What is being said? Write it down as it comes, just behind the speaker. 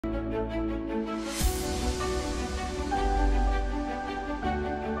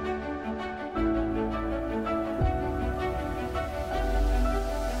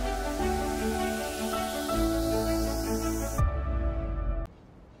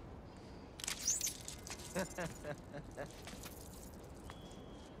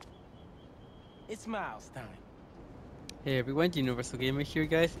It's Miles time. Hey everyone, Universal Gamer here,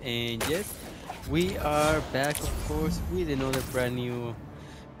 guys, and yes, we are back, of course, with another brand new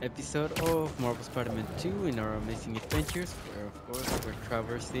episode of Marvel Spider-Man 2 in our amazing adventures, where, of course, we're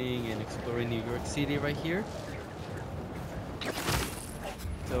traversing and exploring New York City right here.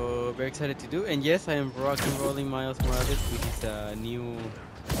 So, very excited to do, and yes, I am rock and rolling Miles Morales with his new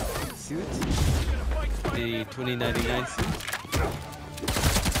suit, the 2099 suit.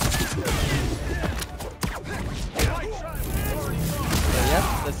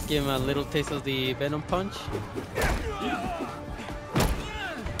 Yeah, let's give him a little taste of the Venom Punch.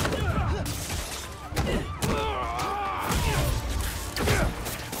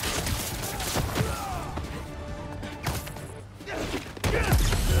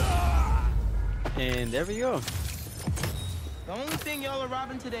 And there we go. The only thing y'all are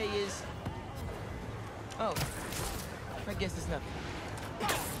robbing today is... Oh, I guess it's nothing.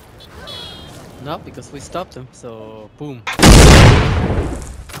 No, because we stopped them, so boom.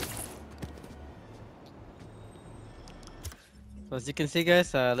 So as you can see,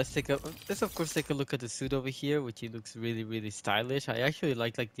 guys, let's of course take a look at the suit over here, which it looks really stylish. I actually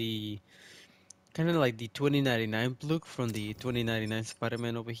like the kind of like the 2099 look from the 2099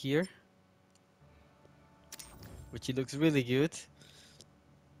 Spider-Man over here, which it looks really good.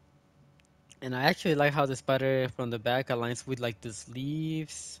 And I actually like how the spider from the back aligns with like the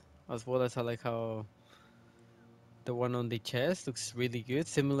sleeves, as well as I like how the one on the chest looks really good,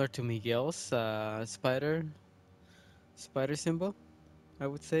 similar to Miguel's spider symbol, I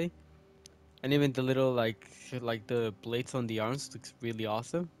would say. And even the little like the blades on the arms looks really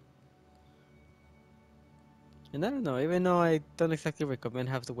awesome. And I don't know, even though I don't exactly recommend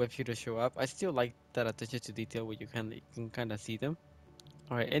have the web shooter show up, I still like that attention to detail where you can kind of see them.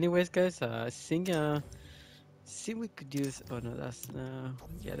 All right, anyways, guys, see we could use. Oh no, that's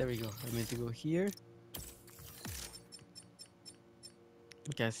yeah, there we go. I meant to go here.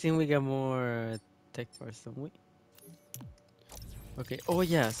 Okay, I think we got more tech parts, don't we? Okay. Oh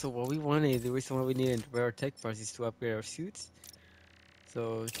yeah. So what we wanted, the reason why we needed rare tech parts is to upgrade our suits.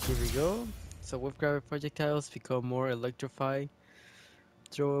 So here we go. So with gravity projectiles become more electrified.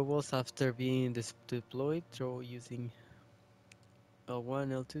 Throwables after being deployed. Throw using L1,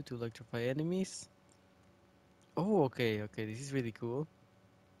 L2 to electrify enemies. Oh, okay, okay. This is really cool.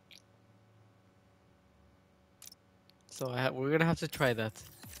 So we're gonna have to try that.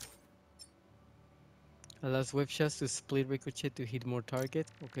 Allows whip shots to split ricochet to hit more target.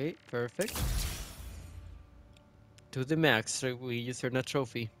 Okay, perfect. To the max, so we use her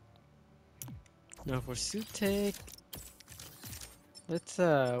trophy. Now for suit tech,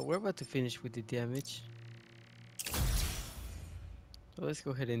 we're about to finish with the damage. So let's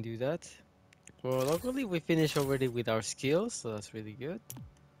go ahead and do that. Well, luckily we finished already with our skills, so that's really good.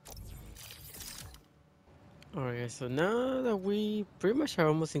 Alright, so now that we pretty much are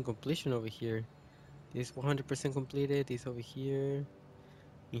almost in completion over here. This 100% completed, this over here.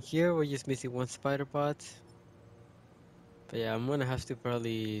 In here, we're just missing one spider bot. But yeah, I'm gonna have to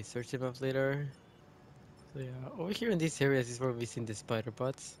probably search them up later. So yeah, over here in these areas is where we're missing the spider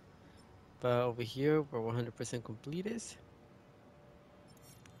bots. But over here, we're 100% completed.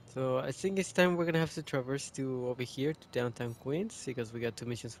 So I think it's time we're gonna have to traverse to over here to downtown Queens because we got 2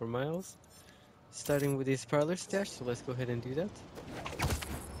 missions for Miles. Starting with this parlor stash, so let's go ahead and do that.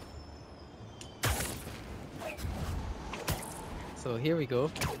 So here we go.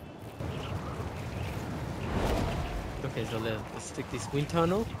 Okay, so let's take this wind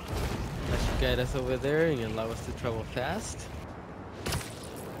tunnel. That should guide us over there and allow us to travel fast.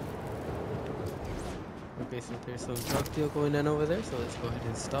 Okay, so there's some drug deal going on over there, so let's go ahead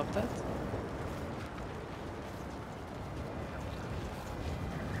and stop that.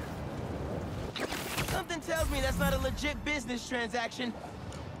 Something tells me that's not a legit business transaction.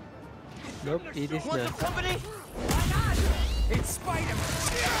 Nope, it is Want not. some company? It's Spider-Man.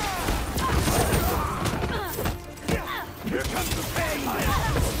 Here comes the pain.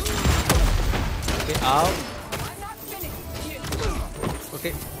 Okay, ow.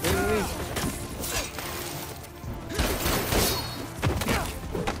 Okay, wait.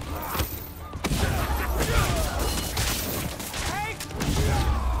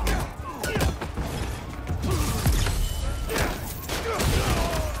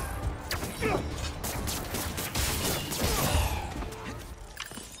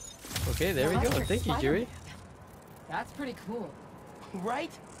 Okay, there we go. Electric Thank you, spider Jerry. web. That's pretty cool.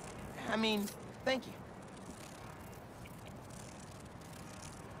 Right? I mean, thank you.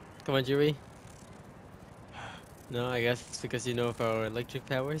 Come on, Jerry. No, I guess it's because you know of our electric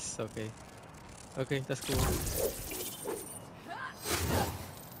powers. Okay. Okay, that's cool.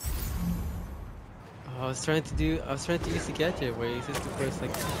 Oh, I was trying to use the gadget where it says to press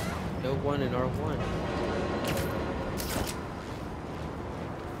like L1 and R1.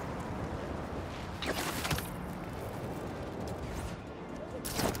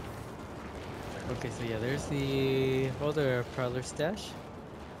 Okay, so yeah, there's the other Prowler stash.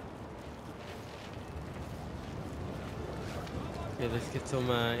 Okay, let's get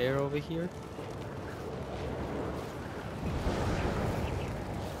some air over here.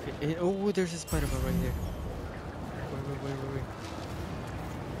 Okay, and, oh, there's a spider bot right there. Wait.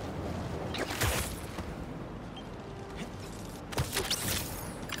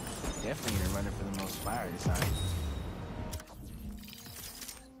 Definitely gonna run it for the most fire this time.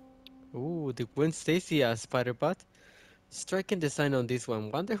 Ooh, the Gwen Stacy spider bot. Striking design on this one.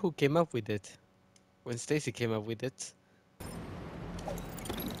 Wonder who came up with it. Gwen Stacy came up with it.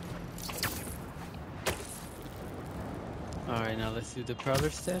 Alright, now let's do the Prowler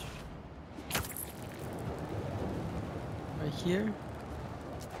stash. Right here.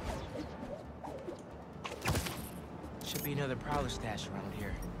 Should be another Prowler stash around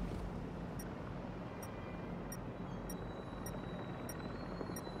here.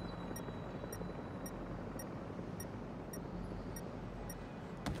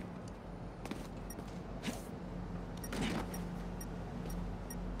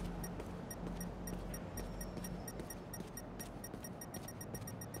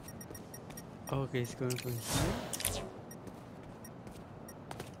 Okay, it's going from here.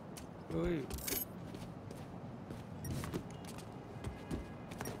 Wait.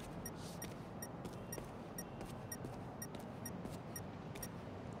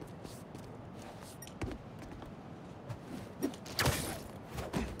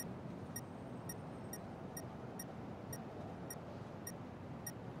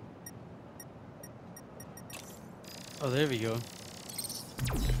 Oh, there we go.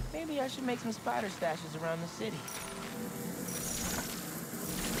 Maybe I should make some spider stashes around the city.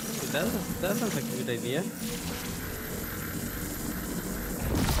 Ooh, that sounds like a good idea.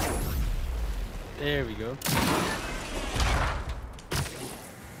 There we go.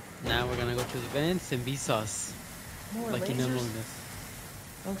 Now we're gonna go to the vents and be sus. More Like in lasers? Among Us.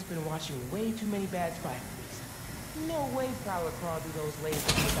 Punk's been watching way too many bad spider movies. No way Prowler crawled through those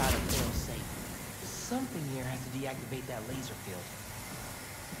lasers without a fail safe. Something here has to deactivate that laser field.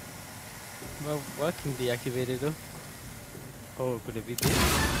 Well, what can deactivate it though? Oh, could it be this?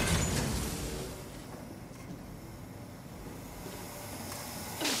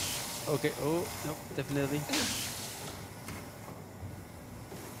 Okay, oh, no, definitely.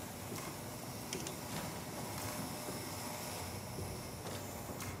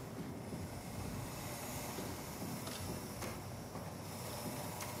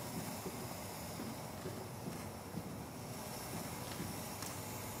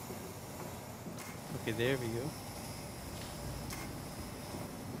 Okay, there we go.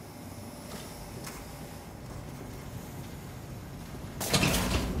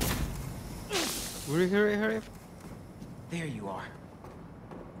 Hurry. There you are.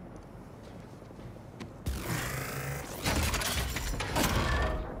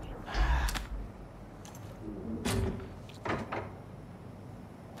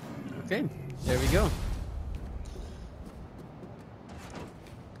 Okay, there we go.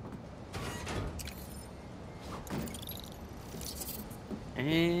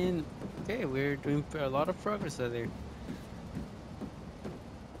 And okay, we're doing a lot of progress out there.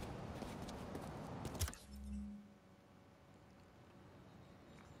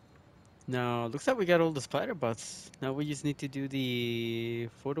 Now, looks like we got all the spider bots. Now we just need to do the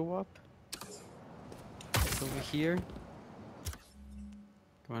photo op. It's over here.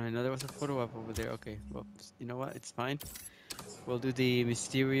 Come on, I know there was a photo op over there. Okay, well, you know what? It's fine. We'll do the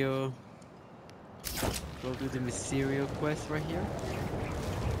Mysterio. We'll do the Mysterio quest right here.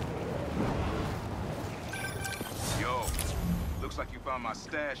 Yo, looks like you found my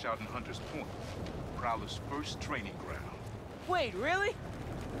stash out in Hunter's Point, Prowler's first training ground. Wait, really?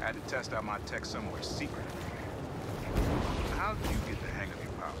 Had to test out my tech somewhere secret. How did you get the hang of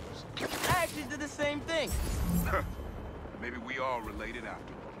your powers? I actually did the same thing. Maybe we all related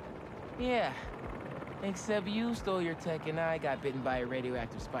after all. Yeah. Except you stole your tech and I got bitten by a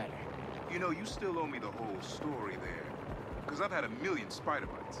radioactive spider. You know, you still owe me the whole story there. Because I've had a million spider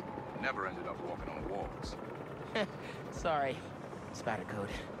bites. Never ended up walking on walls. Sorry. Spider code.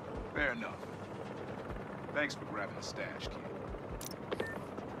 Fair enough. Thanks for grabbing the stash, kid.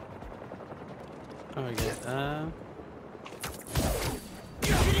 Okay.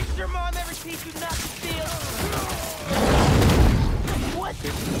 Didn't your mom ever teach you not to steal? What?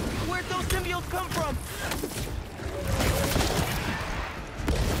 Where'd those symbiotes come from?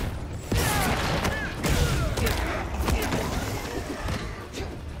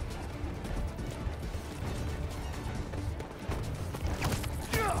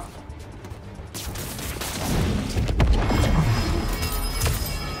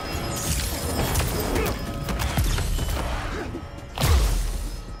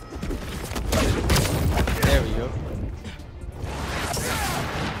 There we go.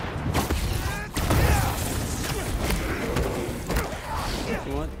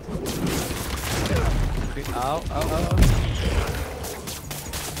 You want? Okay. Ow, ow, ow, ow.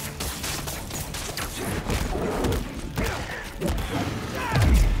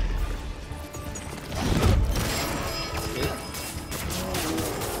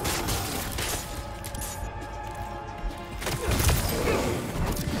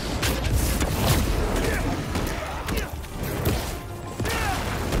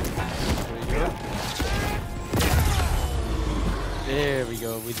 Okay. There we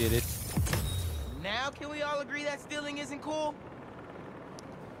go, we did it. Now can we all agree that stealing isn't cool?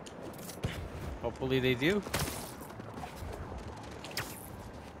 Hopefully they do.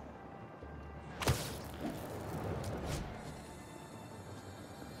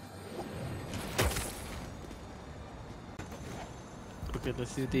 Okay,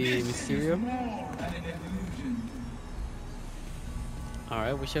 let's do the Mysterio.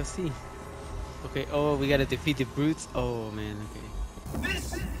 Alright, we shall see. Okay, oh, we gotta defeat the brutes. Oh man, okay.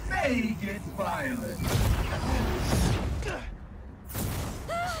 This may get violent.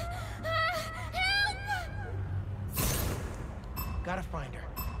 Gotta find her.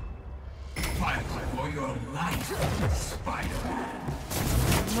 Fight for your life, Spider-Man.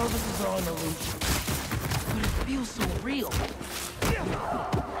 I know this is all an illusion, but it feels so real.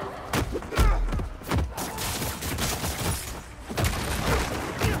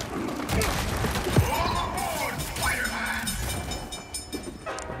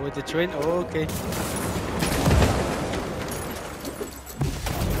 Avoid the train. Oh, okay.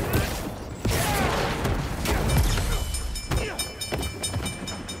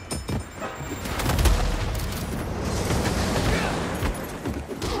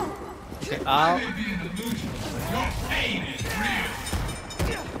 Okay, ow. May be an illusion, but your pain is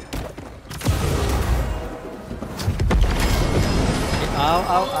real. Okay, ow,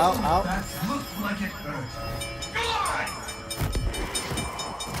 ow, ow, ow. That looked like it hurt. Go on!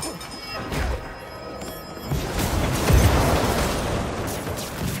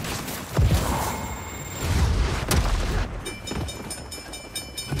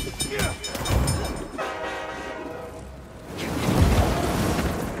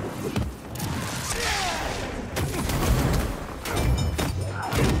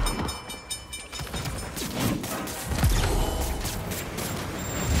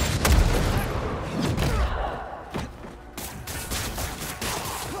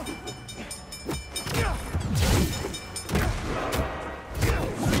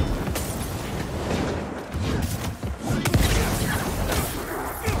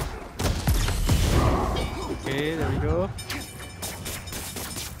 Okay, there we go.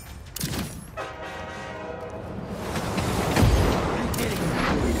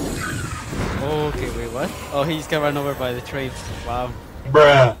 Okay, wait, what? Oh, he just got run over by the train. Wow.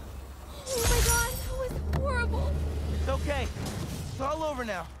 Bruh. Oh my god, that was horrible. It's okay. It's all over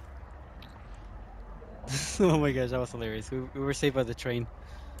now. Oh my gosh, that was hilarious. We were saved by the train.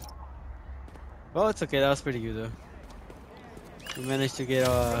 Well, it's okay. That was pretty good though. We managed to get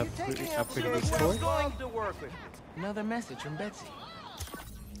a pretty good score. Going to work with. Another message from Betsy.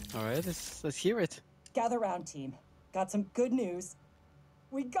 All right, let's hear it. Gather round, team. Got some good news.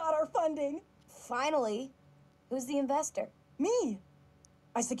 We got our funding. Finally. Who's the investor? Me.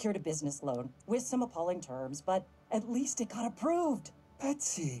 I secured a business loan with some appalling terms, but at least it got approved.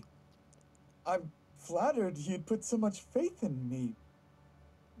 Betsy. I'm flattered you'd put so much faith in me.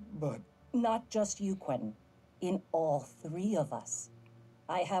 But Not just you, Quentin. In all three of us.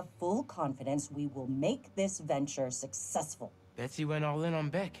 I have full confidence we will make this venture successful. Betsy went all in on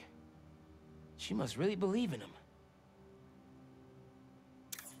Beck. She must really believe in him.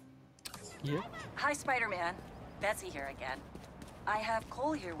 Yep. Hi, Spider-Man. Betsy here again. I have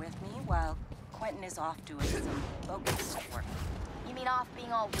Cole here with me while Quentin is off doing some focus work. You mean off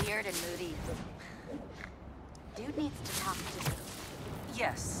being all weird and moody? Dude needs to talk to you.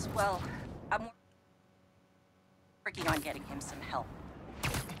 Yes, well, I'm working on getting him some help.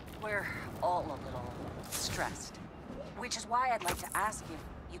 We're all a little stressed. Which is why I'd like to ask if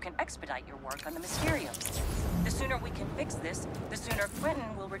you can expedite your work on the Mysteriums. The sooner we can fix this, the sooner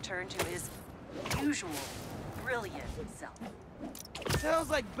Quentin will return to his usual brilliant self. Sounds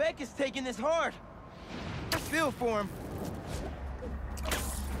like Beck is taking this hard. I feel for him.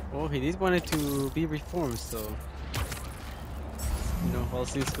 Oh, he did want it to be reformed, so you know, all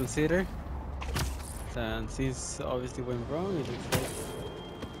things considered. And since obviously went wrong, it looks like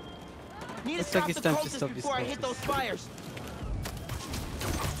Need to looks stop like it's the time to cultists stop these before I hit those cultists. fires.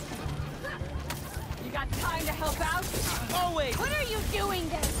 You got time to help out? Always. What are you doing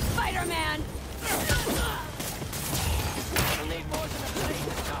then, Spider-Man? We'll need more than a blade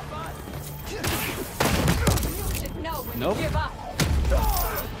to stop us. You should know when Nope. to give up.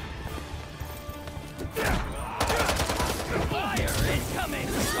 Fire incoming.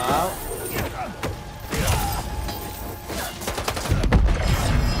 Wow.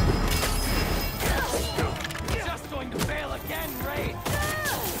 Just going to fail again, Ray.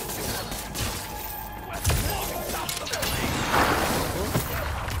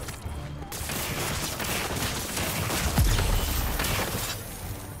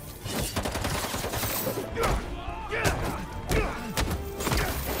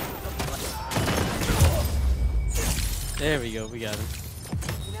 There we go, we got him.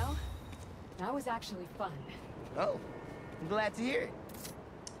 You know, that was actually fun. Oh, I'm glad to hear it.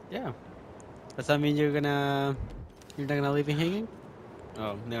 Yeah. Does that mean you're not gonna leave him hanging?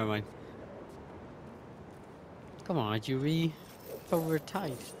 Oh, never mind. Come on, Yuri. But we're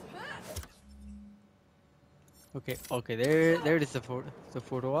tight. Okay, okay, there is the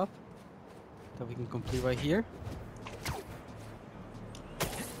photo op that we can complete right here.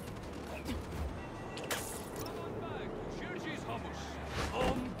 Jersey's hummus.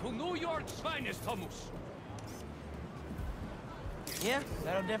 To New York's finest hummus. Yeah,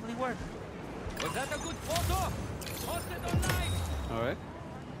 that'll definitely work. Was that a good photo? Post it online. All right.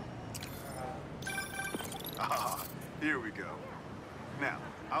 Ah, here we go. Now,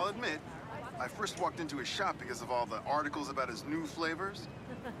 I'll admit, I first walked into his shop because of all the articles about his new flavors,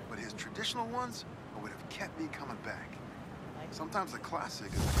 but his traditional ones would have kept me coming back. Sometimes a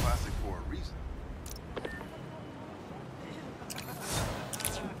classic is a classic for a reason.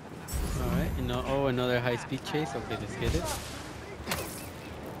 All right. You know, oh, another high-speed chase. Okay, let's get it.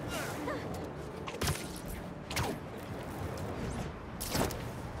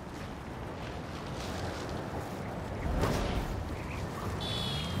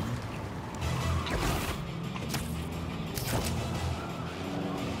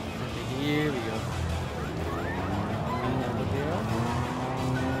 Okay, here we go. And over there.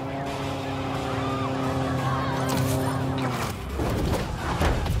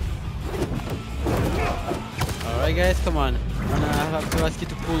 Alright guys, come on. I'm gonna have to ask you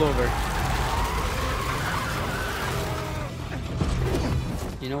to pull over.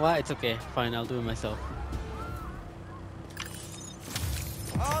 You know what? It's okay. Fine, I'll do it myself.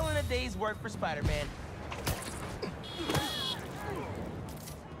 All in a day's work for Spider-Man.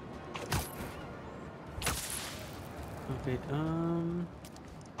 Okay,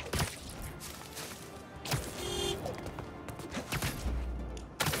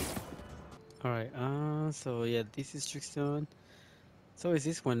 Alright, so yeah, this is Trickstone. So is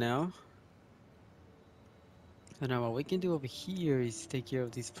this one now. So now what we can do over here is take care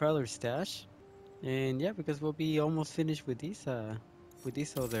of this Prowler stash. And yeah, because we'll be almost finished with this other,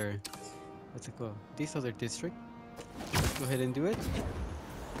 what's it called? This other district. Let's go ahead and do it.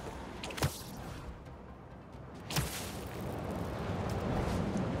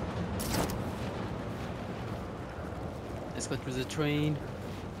 Let's go through the train.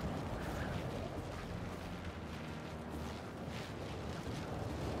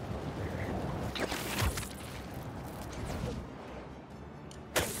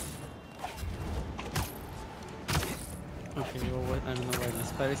 Okay, well, what, I don't know why my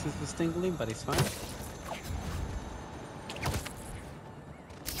spider sense was tingling, but it's fine.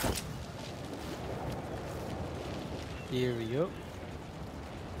 Here we go.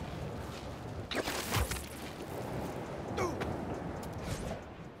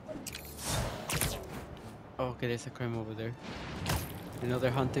 Oh, okay, there's a crime over there. Another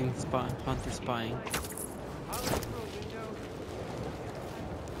hunter spying.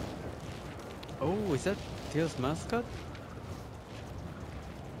 Oh, is that Tails' mascot?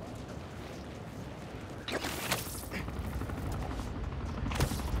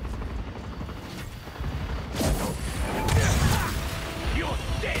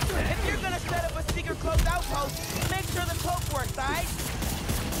 If you're gonna set up a secret closed outpost, make sure the cloak works, alright?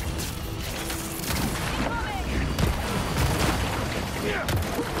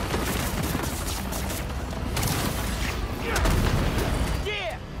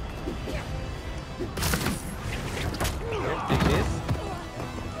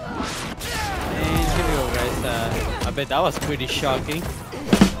 bet that was pretty shocking.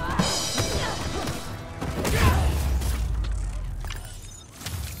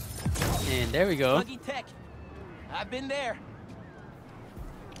 And there we go. Buggy Tech. I've been there.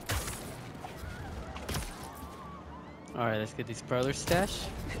 Alright, let's get this Prowler stash.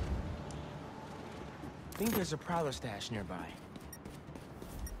 I think there's a Prowler stash nearby.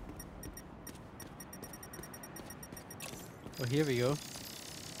 Oh, here we go.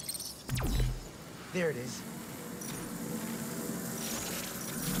 There it is.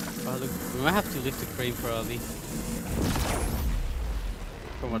 Oh, look, we might have to lift the crane probably.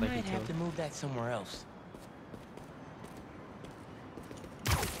 From what I can Might tell. have to move that somewhere else.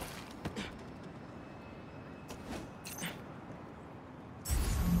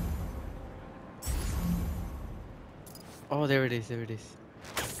 Oh, there it is, there it is.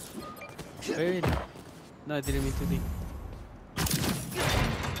 Wait. No, I didn't mean to leave.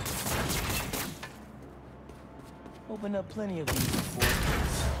 Open up plenty of these before.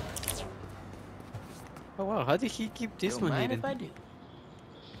 Oh wow, how did he keep this Don't one mind hidden? if I do.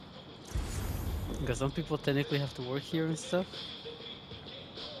 Because some people technically have to work here and stuff.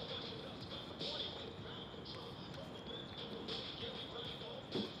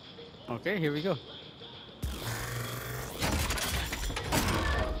 Okay, here we go.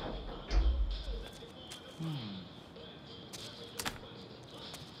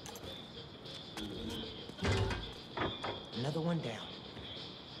 Another one down.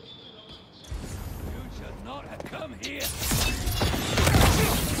 You should not have come here.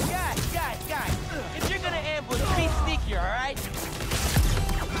 Guys! If you're gonna ambush, be sneakier, alright?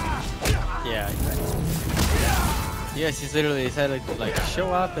 Yeah. Yes, he's literally decided to like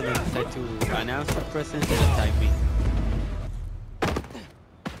show up and then decide to announce her presence and attack me.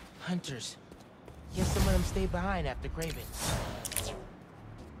 Hunters. Guess some of them stayed behind after Craven.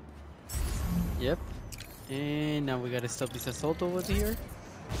 Yep. And now we gotta stop this assault over here.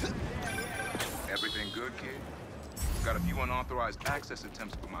 Everything good, kid? Got a few unauthorized access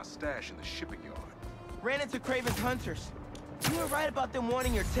attempts for my stash in the shipping yard. Ran into Craven's hunters. You were right about them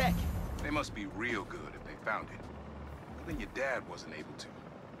wanting your tech. They must be real good if they found it. Even your dad wasn't able to.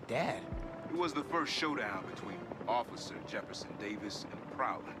 Dad? It was the first showdown between Officer Jefferson Davis and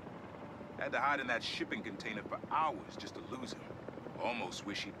Prowler. Had to hide in that shipping container for hours just to lose him. Almost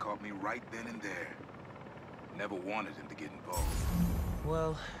wish he'd caught me right then and there. Never wanted him to get involved.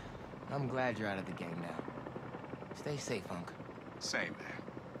 Well, I'm glad you're out of the game now. Stay safe, Hunk. Same, man.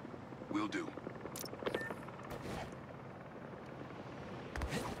 Will do.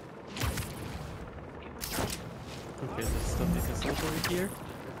 Okay, let's stop this assault over here.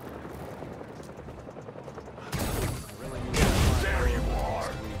 There you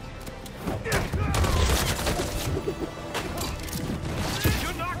are.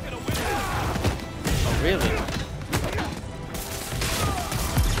 You're not gonna win. Oh, really?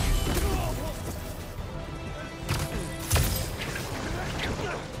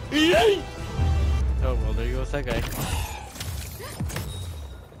 Oh, well, there goes that guy.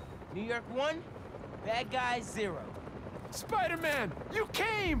 New York 1, bad guy 0. Spider-Man, you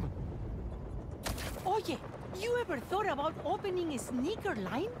came! Oye, you ever thought about opening a sneaker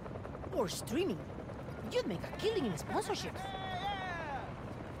line? Or streaming? You'd make a killing in sponsorships.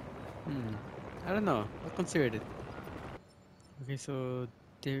 I don't know. I'll consider it. Okay, so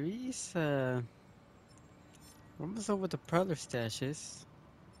there is we're almost over the Prowler stashes.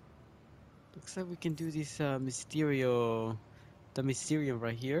 Looks like we can do this Mysterium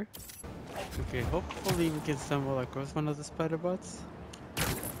right here. Okay, hopefully we can stumble across one of the spider bots.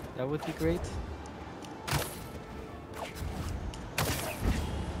 That would be great.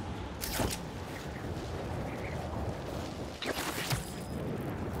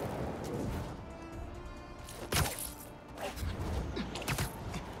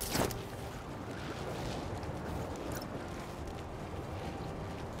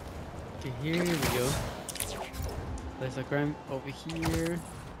 Okay, here we go. There's a crime over here.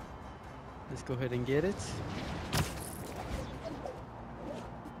 Let's go ahead and get it.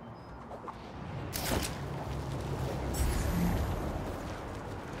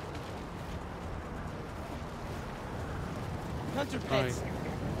 Hunter pits.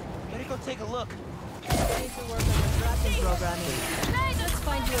 Better go take a look. Need to work on the tracking programming. Let's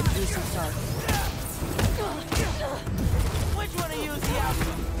find you a juicy start. Which one of you is the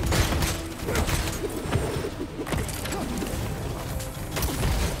alpha?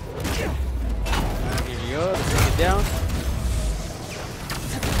 Here we go. Let's take it down.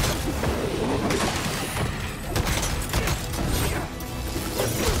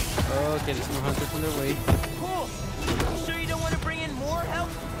 Okay, there's more hunters on their way. Cool. You sure you don't want to bring in more help?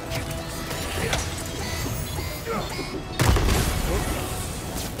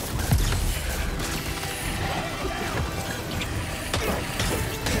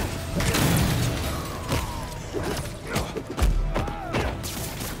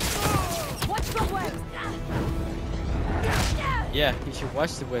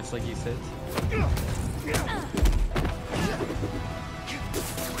 watch the webs like you said.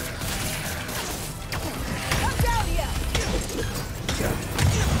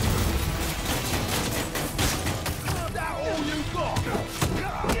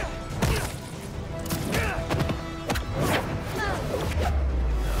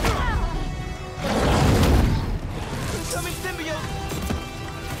 Incoming symbiote!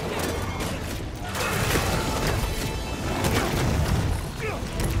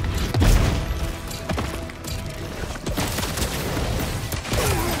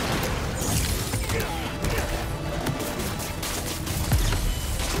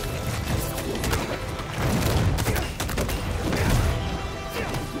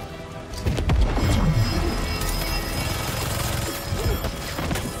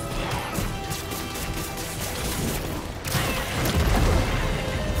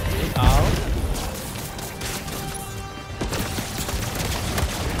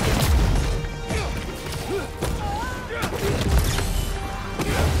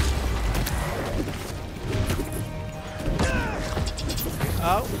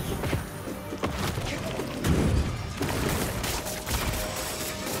 Ow.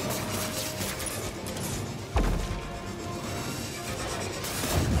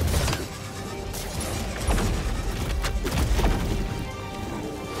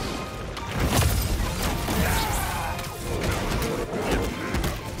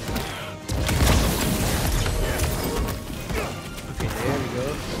 Okay, there we go.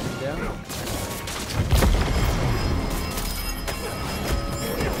 Down.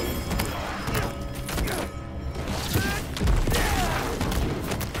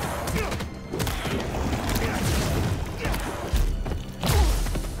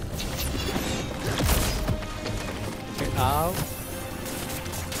 Ow.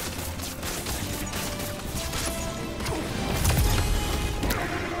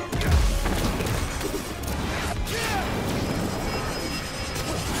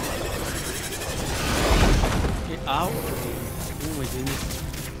 Get out. Oh my goodness.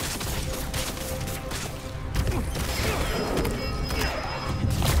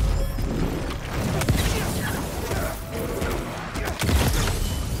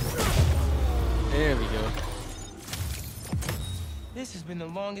 There we go. This has been the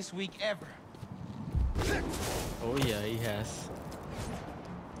longest week ever. Oh yeah, he has.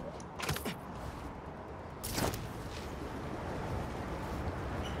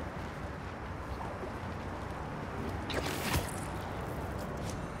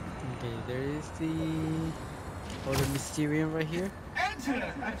 Okay, there is the Mysterium right here.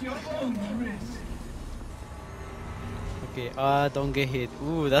 Enter at your own risk. Okay, don't get hit.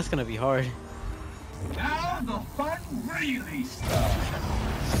 Ooh, that's gonna be hard. Now the fun really starts.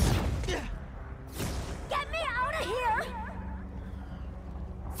 Get me out of here!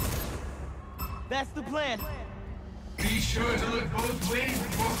 That's the plan. Be sure to look both ways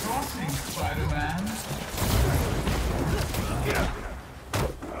before crossing, Spider-Man.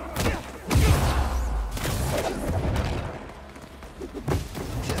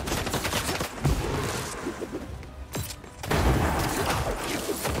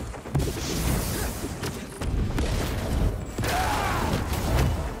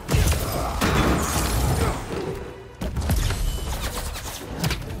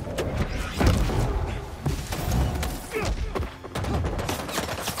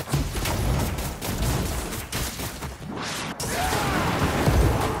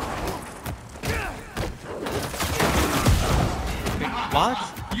 What?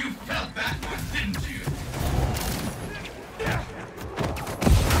 You felt that one, didn't you?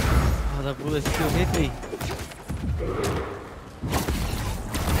 Oh, that bullet still hit me.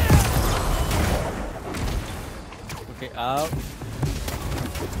 Okay, out.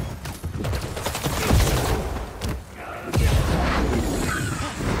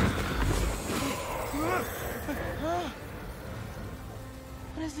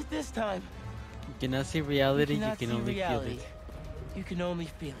 What is it this time? You cannot see reality, you cannot can see only reality. feel it. You can only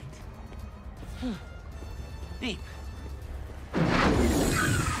feel it. Deep.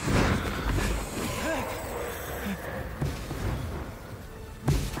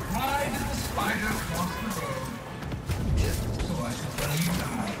 Why did the spider cross the road? So I shall tell you now.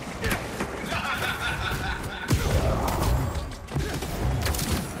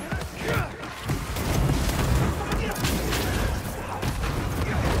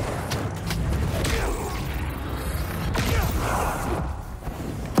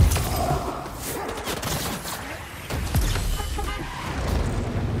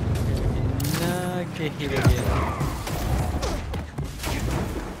 Get hit again.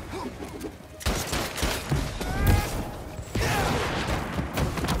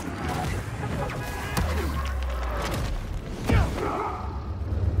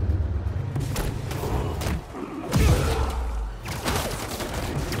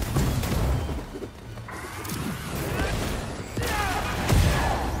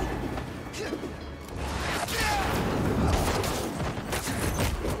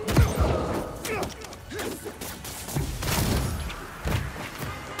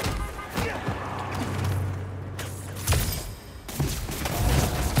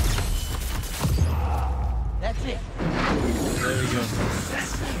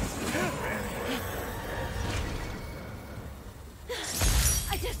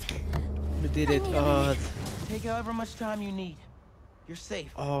 did it. Oh, Take however much time you need. You're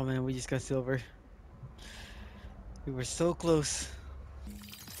safe. oh man, we just got silver. We were so close.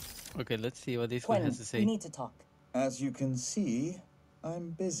 Okay, let's see what this one Quentin, has to we say. need to talk. As you can see,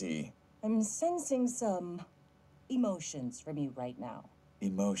 I'm busy. I'm sensing some emotions from you right now.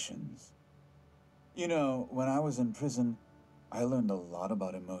 Emotions. You know, when I was in prison, I learned a lot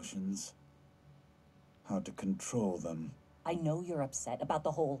about emotions. How to control them. I know you're upset about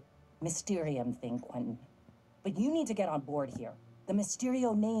the whole Mysterium thing, Quentin. But you need to get on board here. The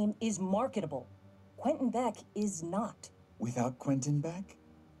Mysterio name is marketable. Quentin Beck is not. Without Quentin Beck,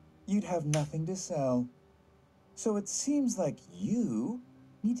 you'd have nothing to sell. So it seems like you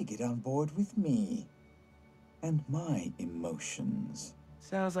need to get on board with me. And my emotions.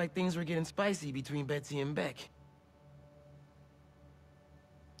 Sounds like things were getting spicy between Betsy and Beck.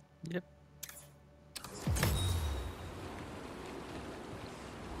 Yep.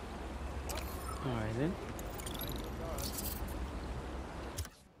 Alright then.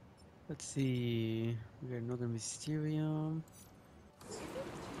 Let's see. We got another Mysterium.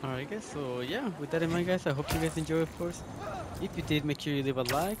 Alright guys, so yeah, with that in mind guys, I hope you guys enjoy of course. If you did, make sure you leave a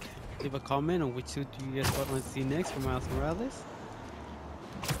like, leave a comment on which suit you guys want to see next from Miles Morales.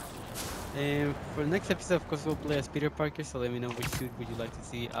 And for the next episode, of course, we'll play as Peter Parker, so let me know which suit would you like to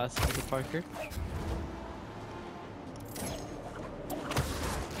see as Peter Parker.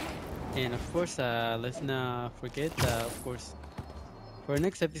 And of course, let's not forget that, of course, for our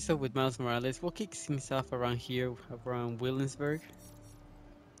next episode with Miles Morales, we'll kick things off around here, around Williamsburg.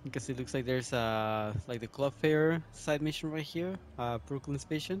 Because it looks like there's like the Club Fair side mission right here, Brooklyn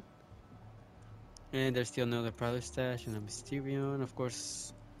Station. And there's still another Prowler stash and a Mysterio, and of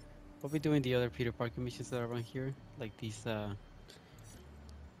course, we'll be doing the other Peter Parker missions that are around here, like these,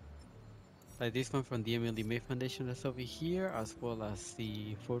 like this one from the Emily May Foundation that's over here, as well as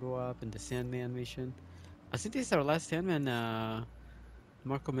the photo op and the Sandman mission. I think this is our last Sandman,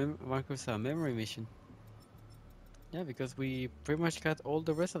 Marco's memory mission. Yeah, because we pretty much got all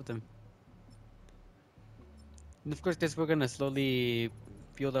the rest of them. And of course, guys, we're gonna slowly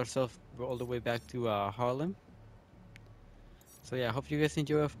build ourselves all the way back to Harlem. So yeah, I hope you guys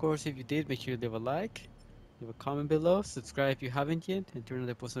enjoy, of course. If you did, make sure you leave a like, leave a comment below, subscribe if you haven't yet, and turn on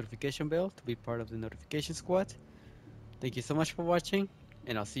the post notification bell to be part of the notification squad. Thank you so much for watching,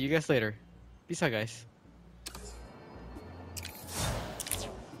 and I'll see you guys later. Peace out, guys.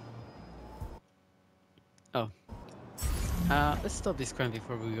 Oh. Let's stop this crime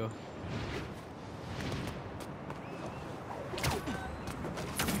before we go.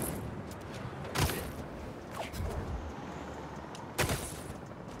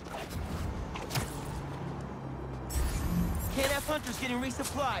 Hunter's getting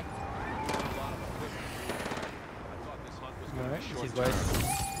resupplied. Alright, which is why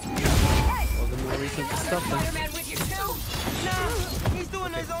all the more reason to stop them. Spider-Man with you too? Nah, he's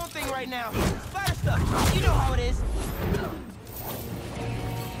doing his own thing right now. Spider stuff, you know how it is.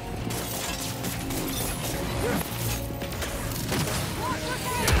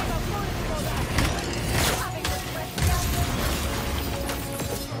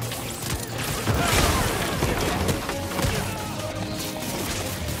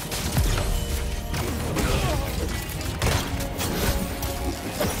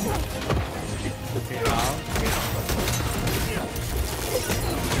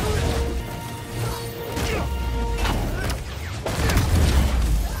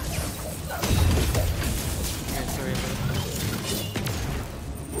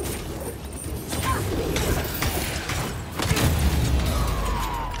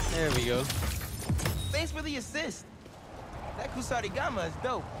 There we go. Thanks for the assist. That Kusarigama is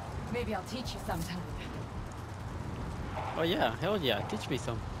dope. Maybe I'll teach you sometime. Oh yeah, hell yeah, teach me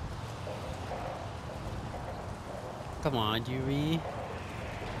some. Come on, Yuri.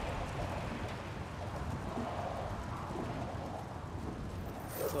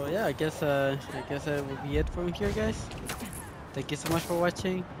 So yeah, I guess that will be it from here, guys. Thank you so much for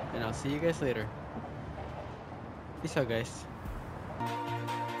watching, and I'll see you guys later. Peace out, guys.